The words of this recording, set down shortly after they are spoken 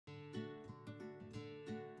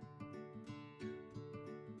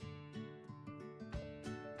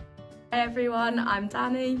Hey everyone, I'm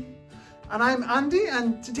Danny. And I'm Andy,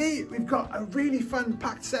 and today we've got a really fun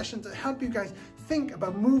packed session to help you guys think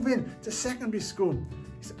about moving to secondary school.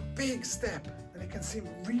 It's a big step and it can seem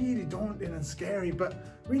really daunting and scary, but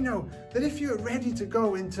we know that if you're ready to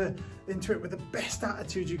go into it with the best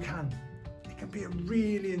attitude you can, it can be a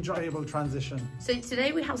really enjoyable transition. So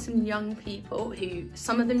today we have some young people who,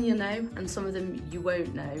 some of them you know and some of them you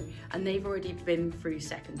won't know, and they've already been through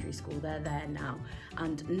secondary school, they're there now.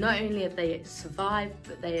 And not only have they survived,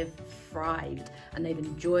 but they have thrived and they've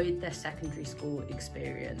enjoyed their secondary school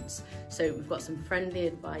experience. So we've got some friendly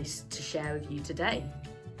advice to share with you today.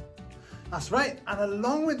 That's right, and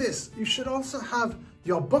along with this, you should also have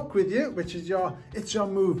your book with you, which is your It's Your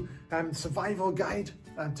Move survival guide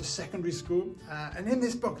to secondary school. And in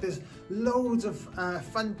this book, there's loads of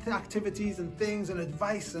fun activities and things and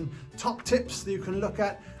advice and top tips that you can look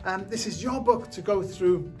at. This is your book to go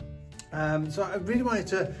through. So I really wanted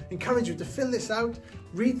to encourage you to fill this out,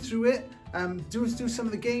 read through it, do some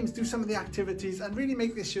of the games, do some of the activities, and really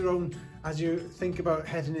make this your own as you think about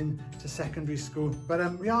heading into secondary school.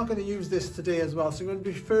 But we are going to use this today as well, so we're going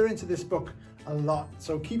to be referring to this book a lot.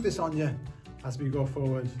 So keep this on you as we go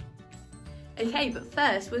forward. Okay, but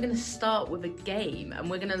first we're going to start with a game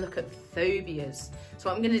and we're going to look at phobias. So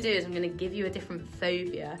what I'm going to do is I'm going to give you a different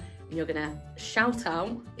phobia and you're going to shout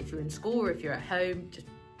out, if you're in school or if you're at home, just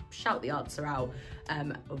shout the answer out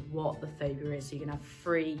of what the phobia is. So you're going to have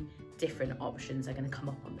 3 different options. They're going to come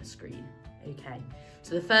up on the screen. Okay,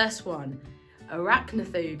 so the first one,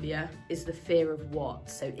 arachnophobia, is the fear of what?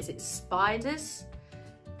 So is it spiders,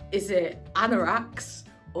 is it anoraks,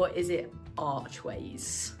 or is it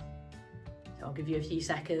archways? So I'll give you a few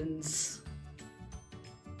seconds.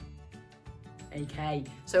 Okay,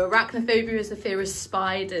 so arachnophobia is the fear of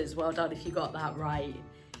spiders. Well done if you got that right.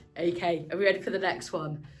 Okay, are we ready for the next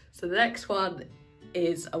one? So the next one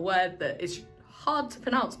is a word that is hard to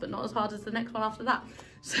pronounce, but not as hard as the next one after that.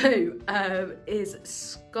 So is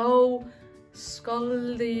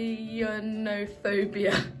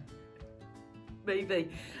scolionophobia. Maybe.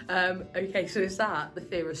 Okay, so is that the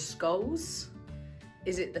fear of skulls?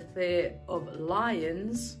 Is it the fear of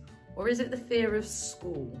lions? Or is it the fear of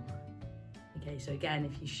school? Okay, so again,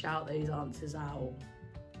 if you shout those answers out.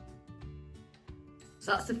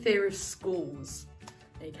 So that's the fear of schools.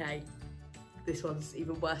 Okay, this one's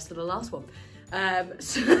even worse than the last one.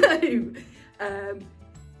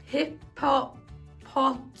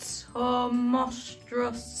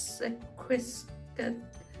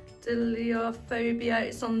 Hippopotamonstrosquisquiliophobia,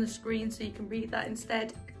 it's on the screen so you can read that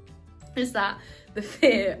instead. Is that the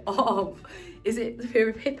fear of, is it the fear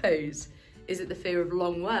of hippos? Is it the fear of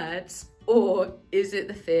long words? Or is it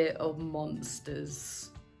the fear of monsters?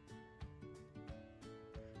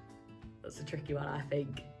 That's a tricky one, I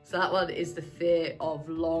think. So that one is the fear of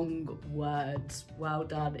long words. Well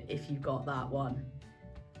done if you got that one.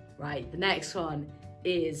 Right, the next one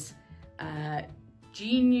is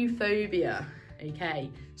genophobia. Okay,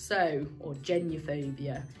 so, or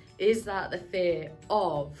genophobia. Is that the fear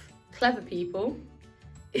of clever people?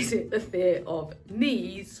 Is it the fear of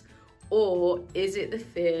knees? Or is it the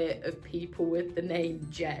fear of people with the name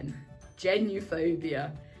Jen?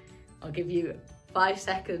 Genophobia. I'll give you 5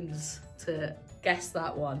 seconds to guess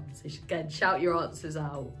that one. So again, shout your answers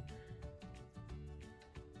out.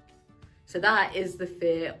 So that is the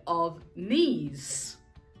fear of knees.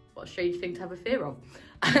 What a strange thing to have a fear of.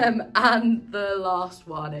 And the last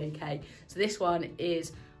one, okay. So this one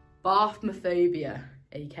is bathmophobia,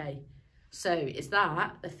 okay. So is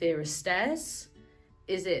that the fear of stairs?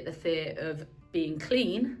 Is it the fear of being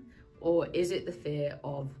clean? Or is it the fear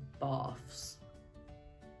of baths?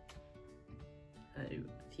 So a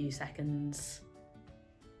few seconds.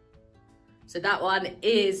 So that one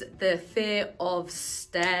is the fear of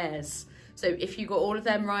stairs. So if you got all of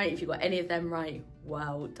them right, if you got any of them right,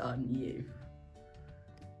 well done you.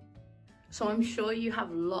 So I'm sure you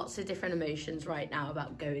have lots of different emotions right now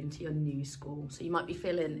about going to your new school. So you might be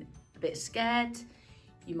feeling a bit scared,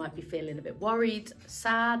 you might be feeling a bit worried,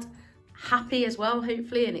 sad, happy as well,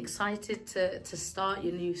 hopefully, and excited to start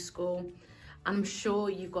your new school. And I'm sure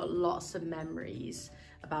you've got lots of memories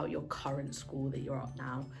about your current school that you're at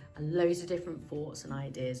now, and loads of different thoughts and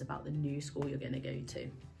ideas about the new school you're going to go to.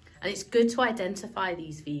 And it's good to identify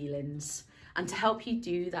these feelings, and to help you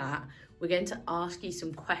do that, we're going to ask you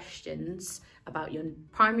some questions about your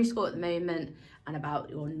primary school at the moment and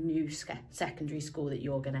about your new secondary school that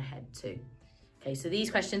you're going to head to. Okay, so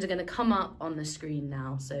these questions are going to come up on the screen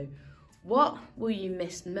now. So what will you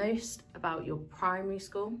miss most about your primary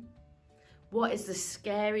school? What is the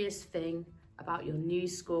scariest thing about your new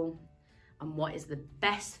school? And what is the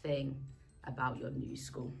best thing about your new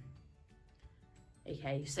school?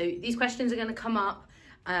 Okay, so these questions are going to come up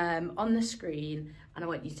on the screen, and I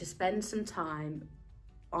want you to spend some time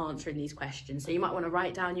answering these questions. So you might want to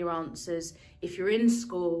write down your answers. If you're in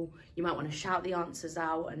school, you might want to shout the answers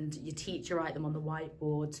out and your teacher write them on the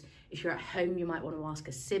whiteboard. If you're at home, you might want to ask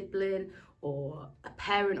a sibling or a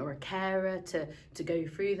parent or a carer to go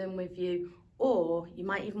through them with you. Or you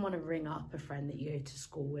might even want to ring up a friend that you go to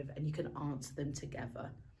school with and you can answer them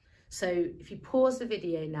together. So if you pause the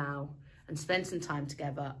video now and spend some time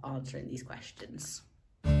together answering these questions.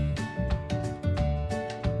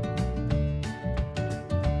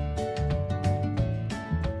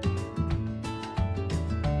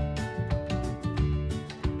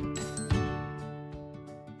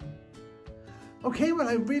 Okay, well,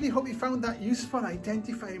 I really hope you found that useful,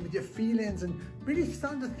 identifying with your feelings and really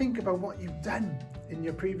starting to think about what you've done in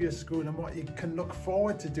your previous school and what you can look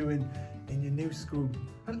forward to doing in your new school.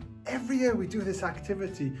 And every year we do this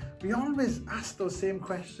activity, we always ask those same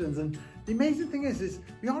questions, and the amazing thing is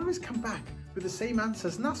we always come back with the same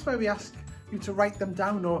answers, and that's why we ask you to write them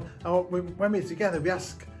down, or when we're together we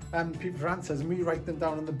ask people for answers and we write them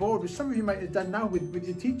down on the board, which some of you might have done now with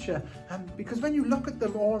your teacher, because when you look at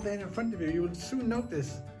them all there in front of you, you will soon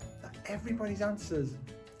notice that everybody's answers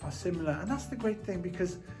are similar. And that's the great thing,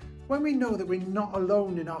 because when we know that we're not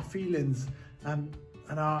alone in our feelings and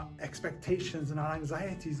our expectations and our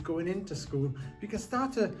anxieties going into school, we can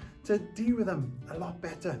start to deal with them a lot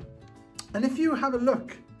better. And if you have a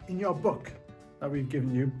look in your book that we've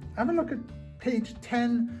given you, have a look at page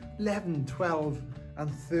 10, 11, 12 and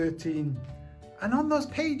 13, and on those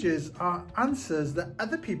pages are answers that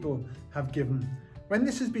other people have given. When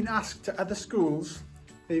this has been asked to other schools,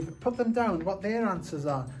 they've put them down, what their answers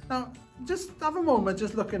are. Now just have a moment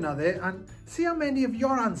just looking at it and see how many of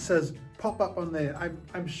your answers pop up on there.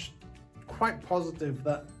 I'm quite positive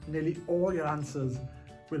that nearly all your answers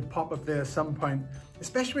will pop up there at some point,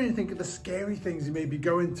 especially when you think of the scary things you may be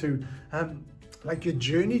going to, like your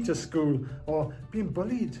journey to school, or being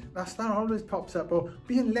bullied, that always pops up, or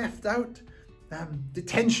being left out,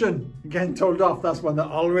 detention, getting told off, that's one that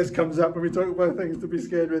always comes up when we talk about things to be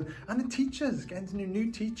scared with, and the teachers, getting to know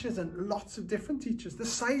new teachers and lots of different teachers, the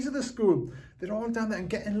size of the school, they're all down there, and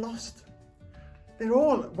getting lost. They're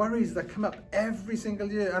all worries that come up every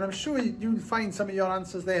single year, and I'm sure you'll find some of your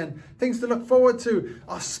answers there. And things to look forward to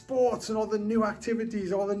are sports and all the new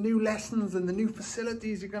activities, all the new lessons and the new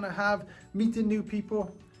facilities you're going to have, meeting new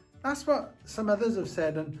people. That's what some others have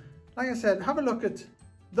said, and like I said, have a look at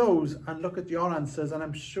those and look at your answers, and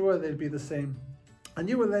I'm sure they'll be the same. And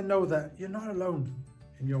you will then know that you're not alone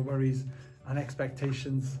in your worries and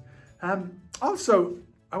expectations. Also,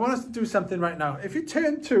 I want us to do something right now. If you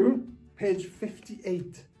turn to page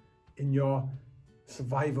 58 in your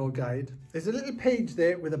survival guide, there's a little page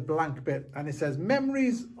there with a blank bit, and it says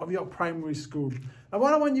memories of your primary school. And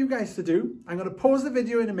what I want you guys to do, I'm going to pause the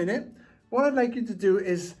video in a minute. What I'd like you to do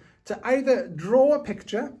is to either draw a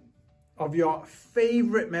picture of your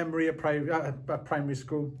favorite memory of primary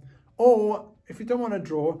school, or if you don't want to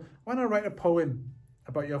draw, why not write a poem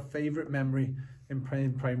about your favorite memory in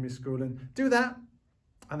primary school, and do that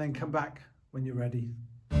and then come back when you're ready.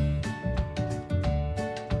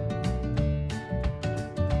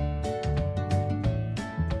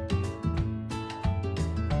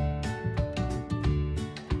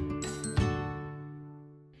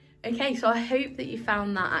 Okay, so I hope that you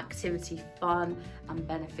found that activity fun and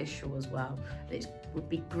beneficial as well. It would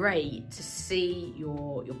be great to see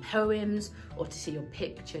your poems or to see your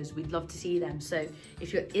pictures. We'd love to see them. So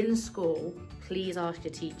if you're in school, please ask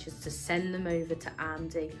your teachers to send them over to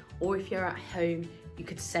Andy, or if you're at home, you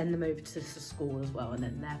could send them over to the school as well, and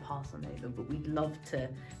then they're passed on over. But we'd love to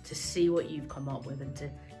see what you've come up with and to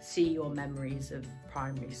see your memories of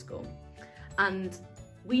primary school. And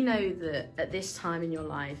we know that at this time in your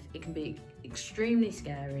life, it can be extremely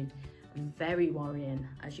scary and very worrying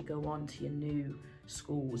as you go on to your new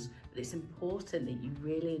schools, but it's important that you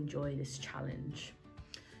really enjoy this challenge.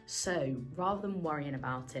 So rather than worrying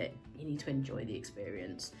about it, you need to enjoy the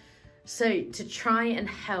experience. So to try and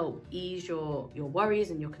help ease your worries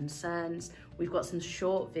and your concerns, we've got some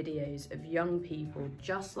short videos of young people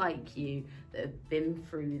just like you that have been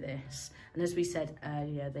through this. And as we said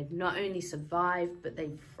earlier, they've not only survived, but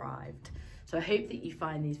they've thrived. So I hope that you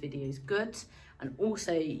find these videos good, and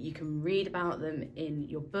also you can read about them in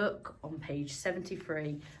your book on page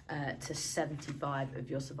 73 to 75 of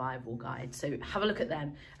your survival guide. So have a look at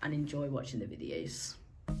them and enjoy watching the videos.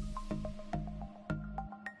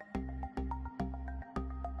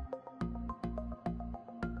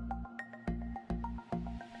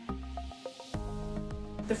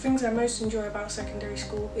 The things I most enjoy about secondary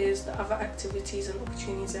school is the other activities and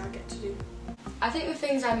opportunities that I get to do. I think the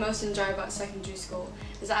things I most enjoy about secondary school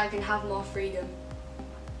is that I can have more freedom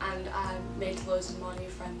and I made loads of more new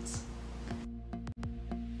friends.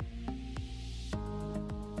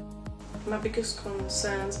 My biggest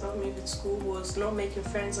concerns about moving to school was not making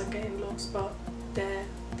friends and getting lost, but they're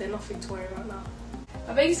nothing to worry about now.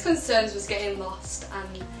 My biggest concerns was getting lost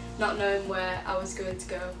and not knowing where I was going to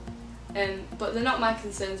go. But they're not my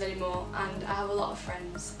concerns anymore, and I have a lot of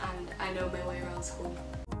friends and I know my way around school.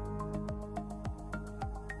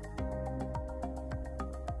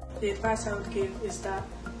 The advice I would give is that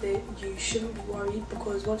you shouldn't be worried,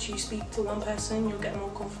 because once you speak to one person you'll get more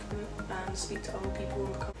confident and speak to other people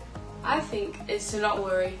and become... I think it's to not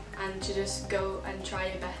worry and to just go and try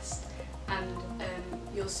your best, and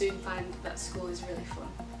you'll soon find that school is really fun.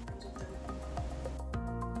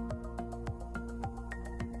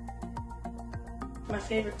 My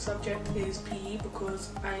favourite subject is PE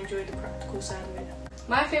because I enjoy the practical side of it.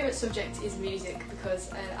 My favourite subject is music because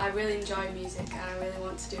I really enjoy music and I really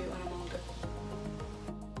want to do it when I'm older.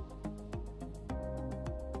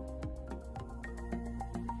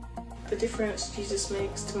 The difference Jesus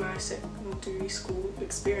makes to my secondary school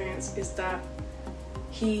experience is that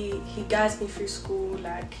he guides me through school,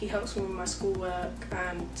 like he helps me with my schoolwork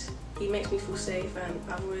and he makes me feel safe, and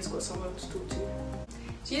I've always got someone to talk to.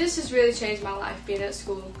 Jesus has really changed my life being at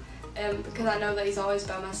school because I know that he's always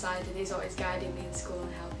by my side and he's always guiding me in school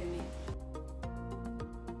and helping me.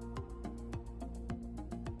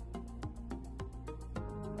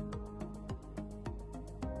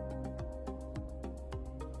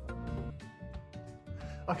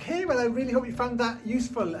 Okay, well, I really hope you found that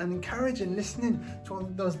useful and encouraging, listening to all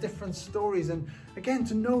those different stories, and again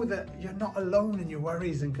to know that you're not alone in your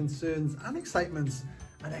worries and concerns and excitements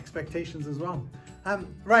and expectations as well.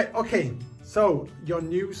 Right, okay, so your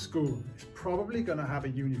new school is probably going to have a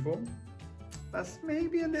uniform that's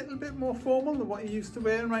maybe a little bit more formal than what you're used to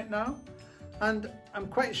wearing right now, and I'm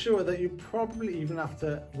quite sure that you probably even have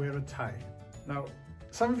to wear a tie. Now,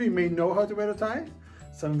 some of you may know how to wear a tie,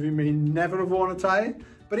 some of you may never have worn a tie,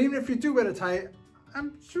 but even if you do wear a tie,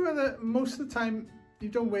 I'm sure that most of the time you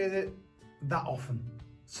don't wear it that often.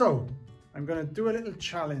 So I'm going to do a little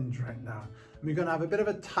challenge right now. We're going to have a bit of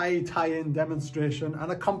a tie-in demonstration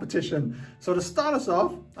and a competition. So to start us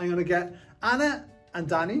off, I'm going to get Anna and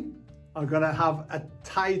Danny are going to have a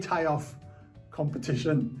tie-off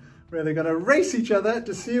competition where they're going to race each other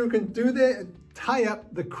to see who can do the tie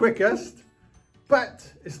up the quickest.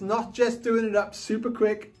 But it's not just doing it up super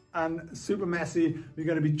quick and super messy. We're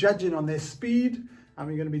going to be judging on their speed and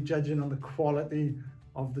we're going to be judging on the quality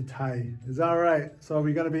of the tie. Is that all right? So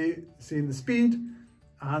we're going to be seeing the speed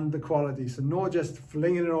and the quality. So no just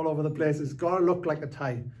flinging it all over the place. It's got to look like a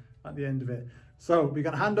tie at the end of it. So we're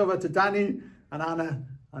going to hand over to Danny and Anna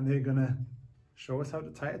and they're going to show us how to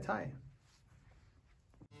tie a tie.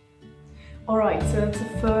 Alright, so it's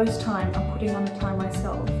the first time I'm putting on a tie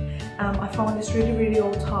myself. I found this really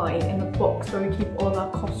old tie in the box where we keep all of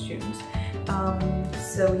our costumes.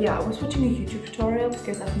 So yeah, I was watching a YouTube tutorial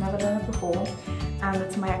because I've never done it before, and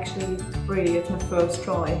it's my first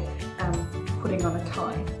try putting on a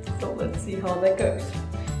tie. So let's see how that goes.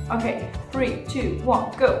 Okay, 3, 2,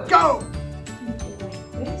 1, go! Go! Like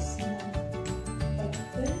this,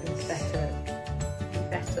 like this.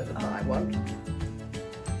 Better than my one.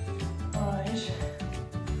 Right.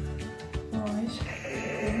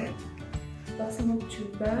 Doesn't look too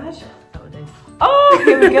bad. That would do. Oh,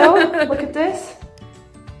 here we go. Look at this.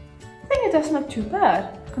 I think it doesn't look too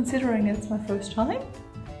bad, considering it's my first time.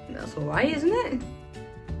 That's all right, isn't it?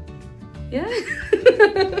 Yeah.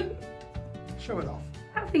 Show it off.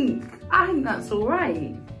 I think that's all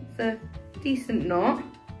right. It's a decent knot.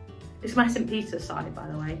 It's my St. Peter's side, by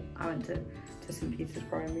the way. I went to St. Peter's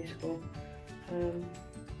primary school.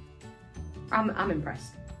 I'm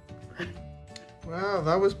impressed. Wow,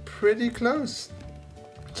 that was pretty close.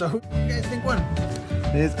 So, who do you guys think won?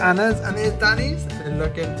 There's Anna's and there's Danny's. They're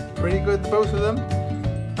looking pretty good, the both of them.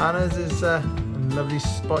 Anna's is a lovely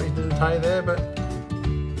spotty little tie there, but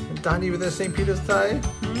Danny with the St. Peter's tie.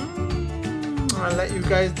 I'll let you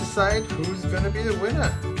guys decide who's going to be the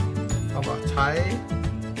winner of our tie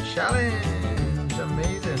challenge.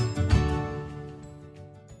 Amazing.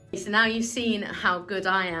 So now you've seen how good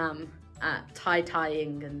I am at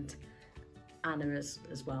tie-tying, and Anna as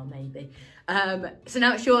well, maybe. So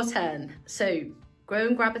now it's your turn. So go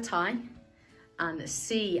and grab a tie and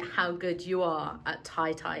see how good you are at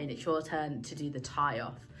tie-tying. It's your turn to do the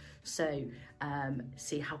tie-off. So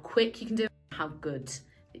see how quick you can do it, how good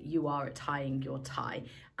you are at tying your tie,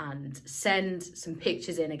 and send some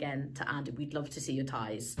pictures in again to Andy. We'd love to see your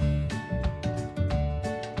ties.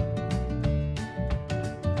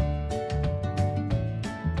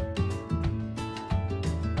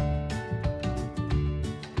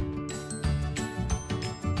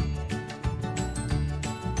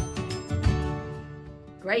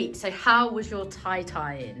 Great, so how was your tie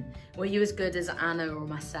tying? Were you as good as Anna or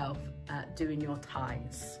myself at doing your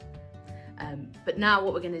ties? But now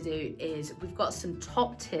what we're going to do is we've got some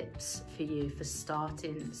top tips for you for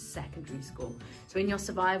starting secondary school. So in your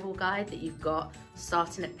survival guide that you've got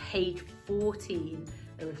starting at page 14,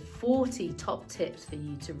 there are 40 top tips for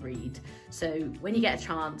you to read. So when you get a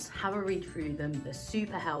chance, have a read through them. They're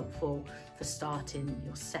super helpful for starting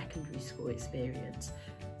your secondary school experience.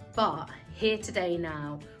 But here today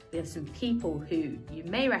now, we have some people who you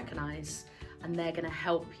may recognise, and they're going to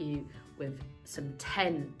help you with some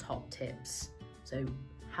 10 top tips. So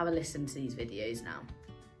have a listen to these videos now.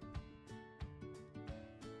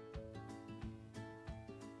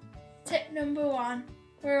 Tip number 1,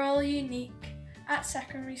 we're all unique. At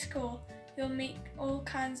secondary school, you'll meet all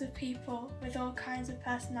kinds of people with all kinds of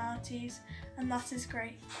personalities, and that is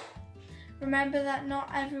great. Remember that not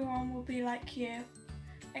everyone will be like you.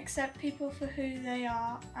 Accept people for who they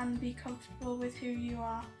are and be comfortable with who you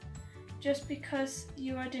are. Just because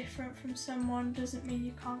you are different from someone doesn't mean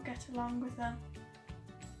you can't get along with them.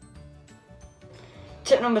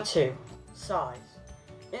 Tip number 2, size.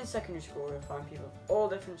 In secondary school, you'll find people of all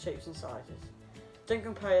different shapes and sizes. Don't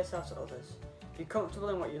compare yourself to others. Be comfortable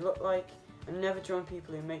in what you look like and never join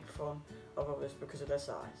people who make fun of others because of their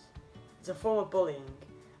size. It's a form of bullying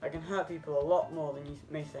that can hurt people a lot more than you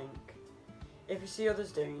may think. If you see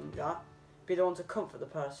others doing that, be the one to comfort the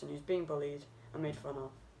person who's being bullied and made fun of,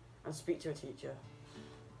 and speak to a teacher.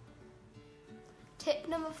 Tip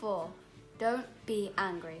number 4, don't be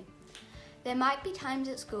angry. There might be times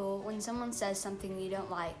at school when someone says something you don't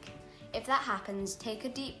like. If that happens, take a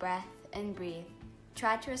deep breath and breathe.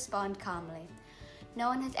 Try to respond calmly. No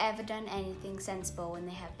one has ever done anything sensible when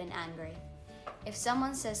they have been angry. If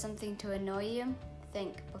someone says something to annoy you,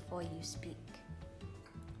 think before you speak.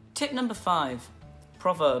 Tip number 5,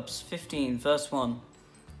 Proverbs 15 verse 1.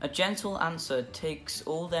 A gentle answer takes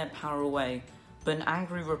all their power away, but an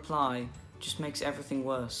angry reply just makes everything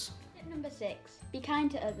worse. Tip number 6, be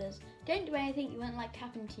kind to others. Don't do anything you wouldn't like to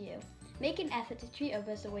happen to you. Make an effort to treat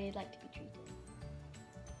others the way you'd like to be treated.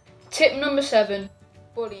 Tip number 7,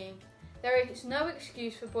 bullying. There is no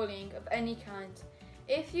excuse for bullying of any kind.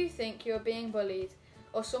 If you think you're being bullied,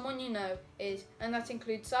 or someone you know is, and that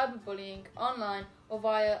includes cyberbullying, online or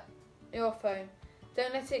via your phone,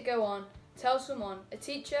 don't let it go on. Tell someone, a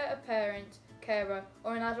teacher, a parent, carer,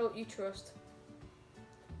 or an adult you trust.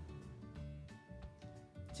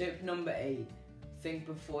 Tip number 8, think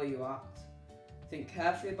before you act. Think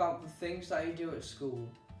carefully about the things that you do at school.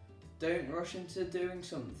 Don't rush into doing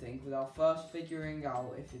something without first figuring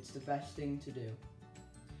out if it's the best thing to do.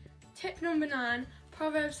 Tip number 9,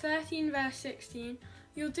 Proverbs 13 verse 16.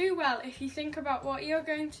 You'll do well if you think about what you're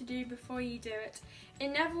going to do before you do it. It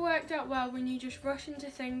never worked out well when you just rush into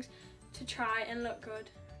things to try and look good.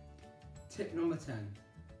 Tip number 10,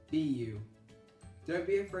 be you. Don't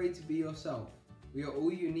be afraid to be yourself. We are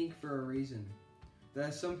all unique for a reason.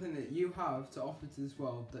 There's something that you have to offer to this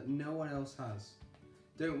world that no one else has.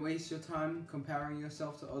 Don't waste your time comparing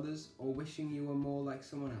yourself to others or wishing you were more like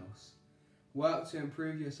someone else. Work to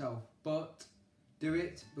improve yourself, but do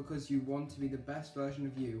it because you want to be the best version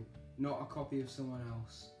of you, not a copy of someone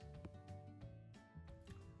else.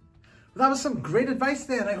 Well, that was some great advice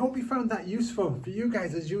there, and I hope you found that useful for you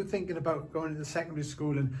guys as you're thinking about going into secondary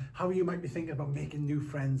school and how you might be thinking about making new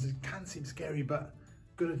friends. It can seem scary, but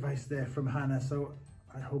good advice there from Hannah, so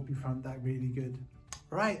I hope you found that really good.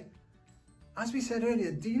 Right, as we said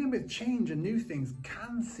earlier, dealing with change and new things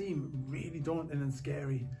can seem really daunting and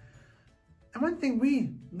scary. And one thing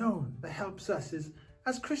we know that helps us is,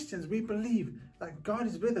 as Christians, we believe that God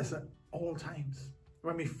is with us at all times.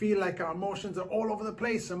 When we feel like our emotions are all over the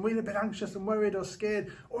place and we're a bit anxious and worried or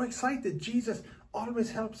scared or excited, Jesus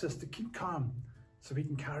always helps us to keep calm so we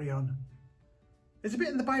can carry on. There's a bit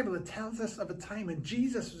in the Bible that tells us of a time when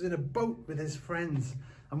Jesus was in a boat with his friends,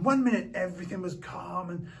 and one minute everything was calm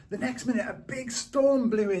and the next minute a big storm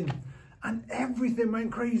blew in and everything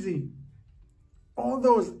went crazy. All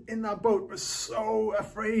those in that boat were so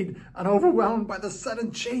afraid and overwhelmed by the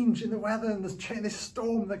sudden change in the weather and this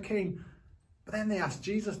storm that came. But then they asked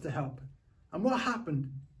Jesus to help. And what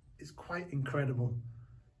happened is quite incredible.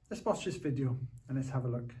 Let's watch this video and let's have a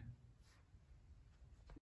look.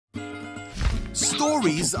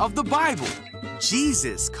 Stories of the Bible.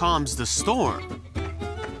 Jesus calms the storm.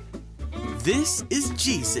 This is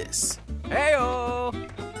Jesus. Hey-o!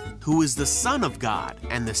 Who is the Son of God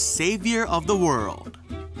and the Savior of the world.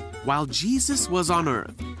 While Jesus was on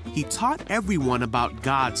earth, he taught everyone about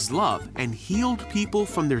God's love and healed people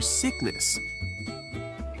from their sickness.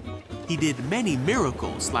 He did many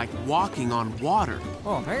miracles like walking on water.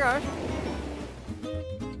 Oh, hey guys.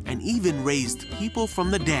 and even raised people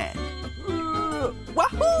from the dead.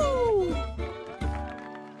 Wahoo!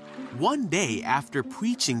 One day, after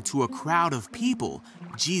preaching to a crowd of people,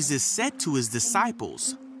 Jesus said to his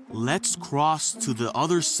disciples, "Let's cross to the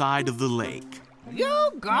other side of the lake."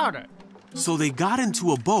 You got it. So they got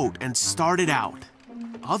into a boat and started out.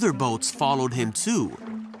 Other boats followed him too.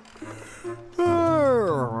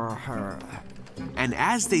 And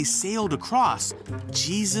as they sailed across,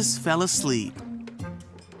 Jesus fell asleep.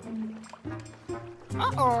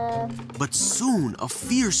 Uh-oh. But soon a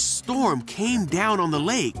fierce storm came down on the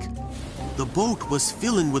lake. The boat was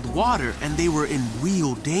filling with water and they were in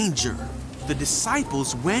real danger. The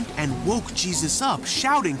disciples went and woke Jesus up,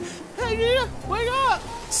 shouting, "Hey, Jesus, wake up!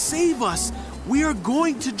 Save us! We are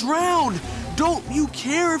going to drown! Don't you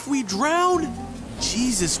care if we drown?"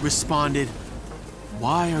 Jesus responded,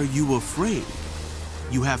 "Why are you afraid?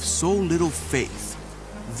 You have so little faith."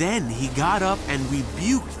 Then he got up and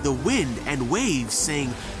rebuked the wind and waves,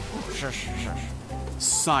 saying, Shush, shush.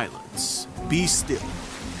 "Silence, be still."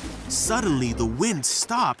 Suddenly the wind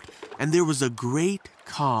stopped and there was a great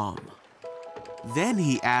calm. Then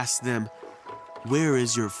he asked them, "Where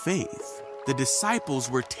is your faith?" The disciples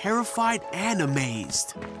were terrified and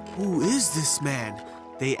amazed. "Who is this man?"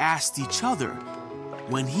 they asked each other.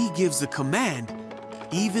 When he gives a command,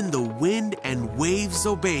 even the wind and waves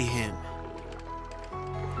obey him.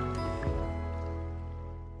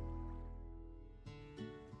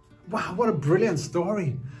 Wow, what a brilliant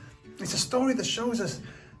story. It's a story that shows us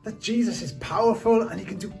that Jesus is powerful and he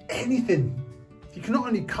can do anything. He can not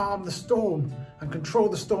only calm the storm and control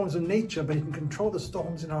the storms of nature, but he can control the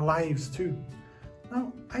storms in our lives too.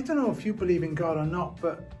 Now, I don't know if you believe in God or not,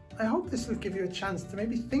 but I hope this will give you a chance to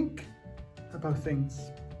maybe think about things.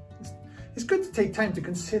 It's good to take time to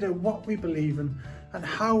consider what we believe in and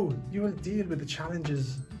how you will deal with the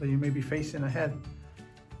challenges that you may be facing ahead.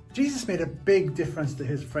 Jesus made a big difference to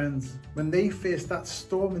his friends. When they faced that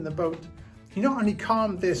storm in the boat, he not only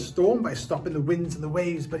calmed their storm by stopping the winds and the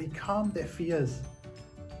waves, but he calmed their fears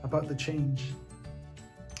about the change.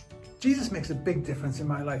 Jesus makes a big difference in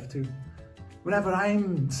my life too. Whenever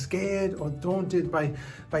I'm scared or daunted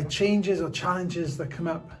by changes or challenges that come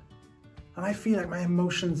up, and I feel like my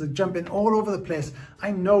emotions are jumping all over the place,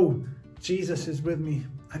 I know Jesus is with me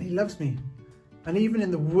and he loves me. And even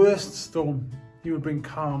in the worst storm, he will bring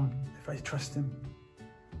calm if I trust him.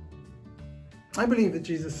 I believe that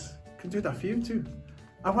Jesus can do that for you too.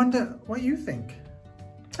 I wonder what you think.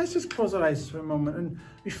 Let's just close our eyes for a moment and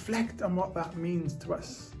reflect on what that means to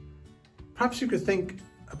us. Perhaps you could think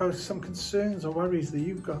about some concerns or worries that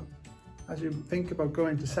you've got as you think about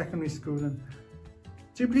going to secondary school. And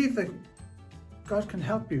do you believe that God can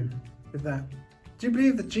help you with that? Do you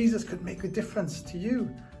believe that Jesus could make a difference to you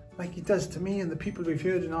like he does to me and the people we've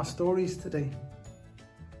heard in our stories today?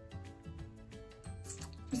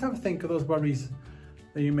 Just have a think of those worries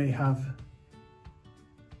that you may have.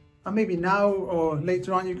 And maybe now or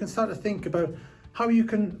later on you can start to think about how you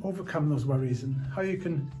can overcome those worries and how you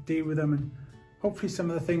can deal with them, and hopefully some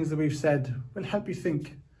of the things that we've said will help you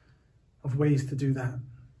think of ways to do that.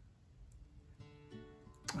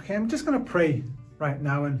 Okay, I'm just going to pray right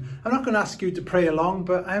now, and I'm not going to ask you to pray along,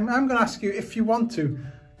 but I'm going to ask you, if you want to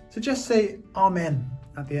just say Amen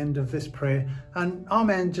at the end of this prayer. And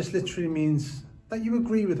Amen just literally means that you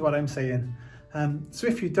agree with what I'm saying. So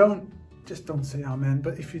if you don't, just don't say Amen,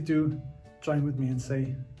 but if you do, join with me and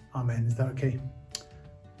say Amen. Is that okay?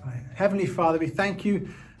 All right. Heavenly Father, we thank you.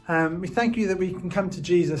 We thank you that we can come to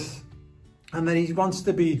Jesus and that he wants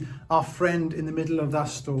to be our friend in the middle of that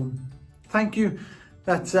storm. Thank you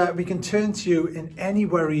that we can turn to you in any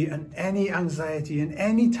worry and any anxiety, in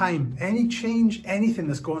any time, any change, anything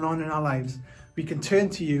that's going on in our lives. We can turn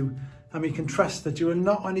to you and we can trust that you will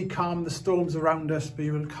not only calm the storms around us, but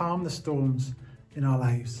you will calm the storms in our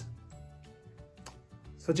lives.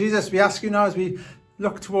 So Jesus, we ask you now, as we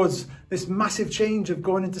look towards this massive change of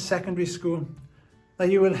going into secondary school, that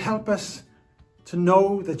you will help us to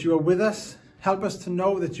know that you are with us. Help us to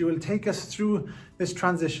know that you will take us through this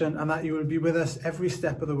transition and that you will be with us every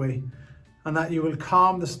step of the way, and that you will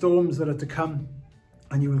calm the storms that are to come,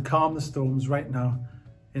 and you will calm the storms right now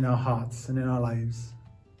in our hearts and in our lives.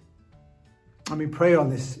 And we pray all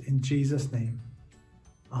this in Jesus' name.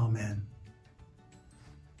 Amen.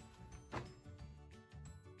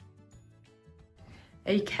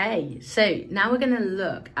 Okay, so now we're going to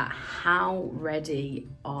look at how ready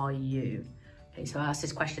are you? Okay, so I asked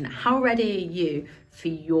this question, how ready are you for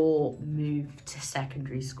your move to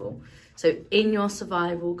secondary school? So in your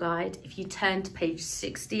survival guide, if you turn to page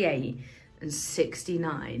 68 and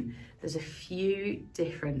 69, there's a few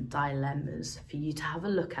different dilemmas for you to have a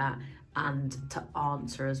look at and to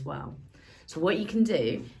answer as well. So what you can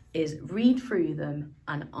do is read through them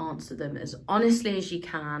and answer them as honestly as you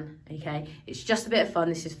can, okay? It's just a bit of fun,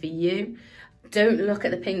 this is for you. Don't look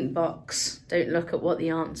at the pink box, don't look at what the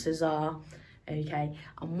answers are, okay?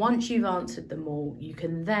 And once you've answered them all, you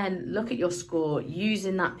can then look at your score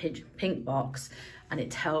using that pink box, and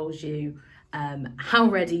it tells you how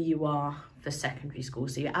ready you are for secondary school.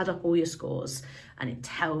 So you add up all your scores and it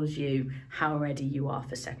tells you how ready you are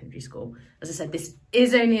for secondary school. As I said, this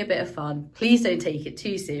is only a bit of fun. Please don't take it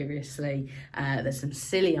too seriously. There's some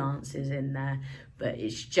silly answers in there, but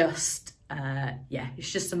it's just,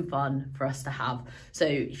 it's just some fun for us to have. So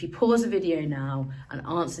if you pause the video now and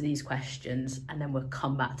answer these questions, and then we'll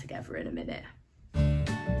come back together in a minute.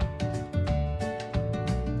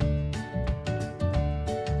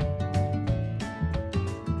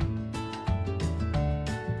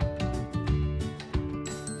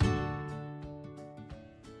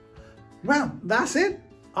 Well, that's it.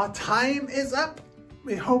 Our time is up.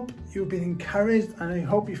 We hope you've been encouraged, and I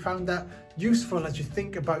hope you found that useful as you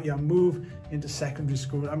think about your move into secondary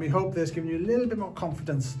school. And we hope this given you a little bit more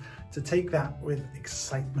confidence to take that with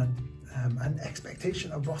excitement and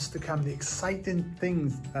expectation of what's to come, the exciting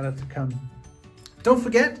things that are to come. Don't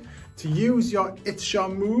forget to use your It's Your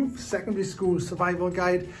Move Secondary School Survival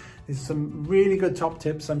Guide. There's some really good top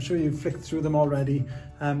tips. I'm sure you've flicked through them already.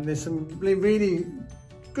 There's some really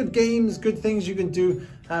good games, good things you can do,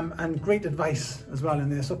 and great advice as well in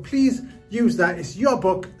there. So please use that. It's your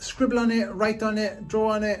book. Scribble on it, write on it,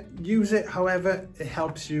 draw on it, use it however it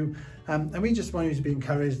helps you. And we just want you to be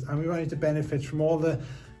encouraged, and we want you to benefit from all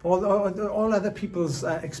other people's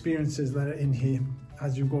experiences that are in here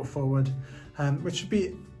as you go forward, which would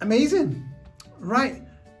be amazing. Right.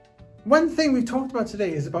 One thing we've talked about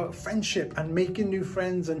today is about friendship and making new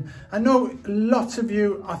friends, and I know lots of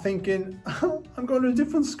you are thinking, oh, I'm going to a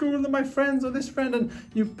different school than my friends or this friend, and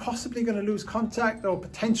you're possibly going to lose contact or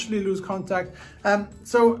potentially lose contact.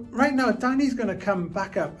 So right now Danny's going to come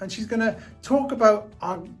back up and she's going to talk about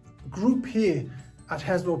our group here at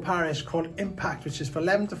Heswell Parish called Impact, which is for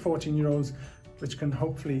 11 to 14 year olds, which can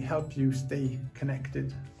hopefully help you stay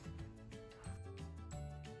connected.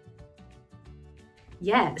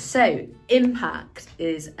 Yeah, so Impact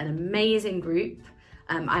is an amazing group.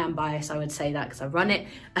 I am biased, I would say that because I run it,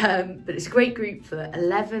 but it's a great group for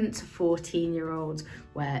 11 to 14 year olds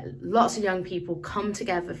where lots of young people come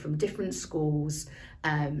together from different schools,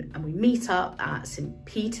 and we meet up at St.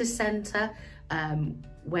 Peter's Centre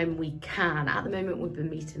when we can. At the moment we've been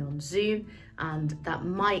meeting on Zoom, and that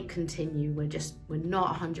might continue. We're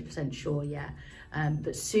not 100% sure yet, but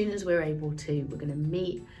as soon as we're able to, we're going to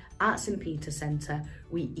meet at St. Peter's Centre.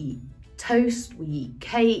 We eat toast, we eat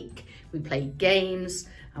cake, we play games,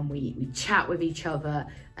 and we chat with each other.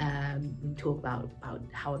 We talk about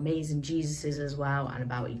how amazing Jesus is as well, and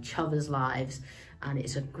about each other's lives. And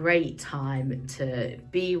it's a great time to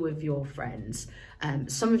be with your friends.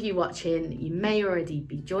 Some of you watching, you may already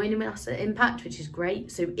be joining us at Impact, which is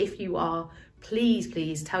great. So if you are,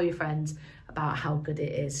 please tell your friends about how good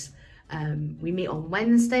it is. We meet on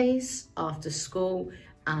Wednesdays after school,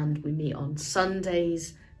 and we meet on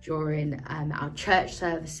Sundays during our church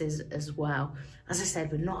services as well. As I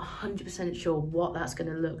said, we're not 100% sure what that's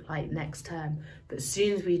going to look like next term, but as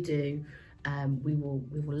soon as we do, we will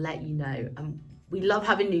let you know. We love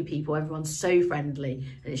having new people. Everyone's so friendly,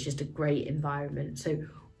 and it's just a great environment. So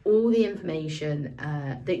all the information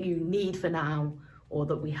that you need for now, or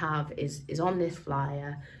that we have, is on this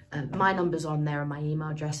flyer. My number's on there and my email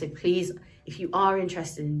address. So please, if you are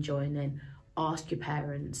interested in joining, ask your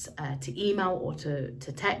parents to email or to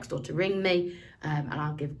text or to ring me, and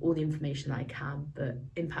I'll give all the information that I can. But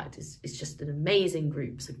Impact is just an amazing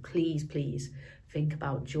group, so please think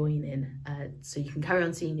about joining so you can carry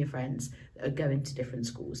on seeing your friends that are going to different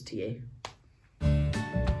schools to you.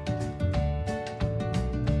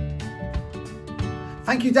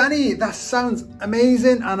 Thank you, Danny. That sounds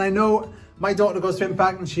amazing, and I know my daughter goes to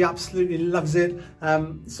Impact and she absolutely loves it.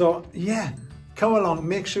 So yeah, go along,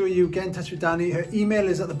 make sure you get in touch with Danny. Her email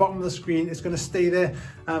is at the bottom of the screen. It's going to stay there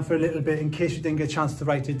for a little bit in case you didn't get a chance to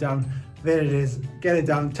write it down. There it is. Get it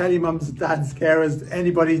down. Tell your mums, dads, carers,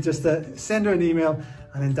 anybody, just send her an email,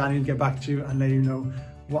 and then Danny will get back to you and let you know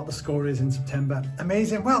what the score is in September.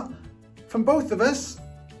 Amazing. Well, from both of us,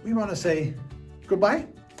 we want to say goodbye.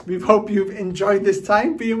 We hope you've enjoyed this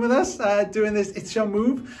time being with us, doing this It's Your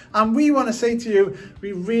Move. And we want to say to you,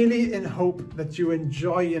 we really hope that you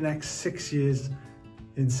enjoy your next 6 years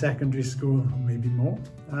in secondary school, or maybe more.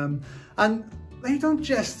 And that you don't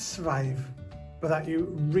just survive, but that you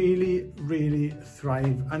really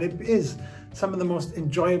thrive. And it is some of the most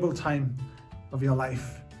enjoyable time of your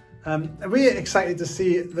life. And we're excited to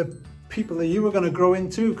see the people that you are going to grow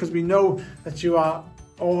into, because we know that you are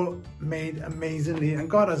all made amazingly and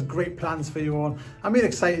God has great plans for you all. And we're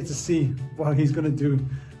excited to see what He's going to do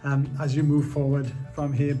as you move forward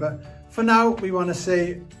from here. But for now, we want to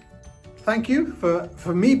say thank you.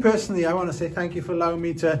 For me personally, I want to say thank you for allowing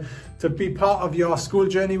me to be part of your school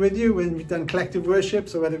journey with you when we've done collective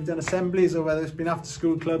worships, or whether we've done assemblies, or whether it's been after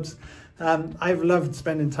school clubs. I've loved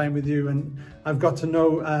spending time with you, and I've got to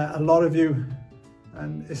know a lot of you,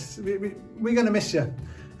 and we're going to miss you.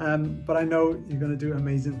 But I know you're going to do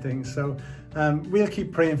amazing things. So we'll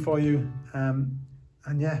keep praying for you.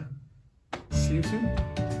 And yeah, see you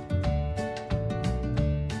soon.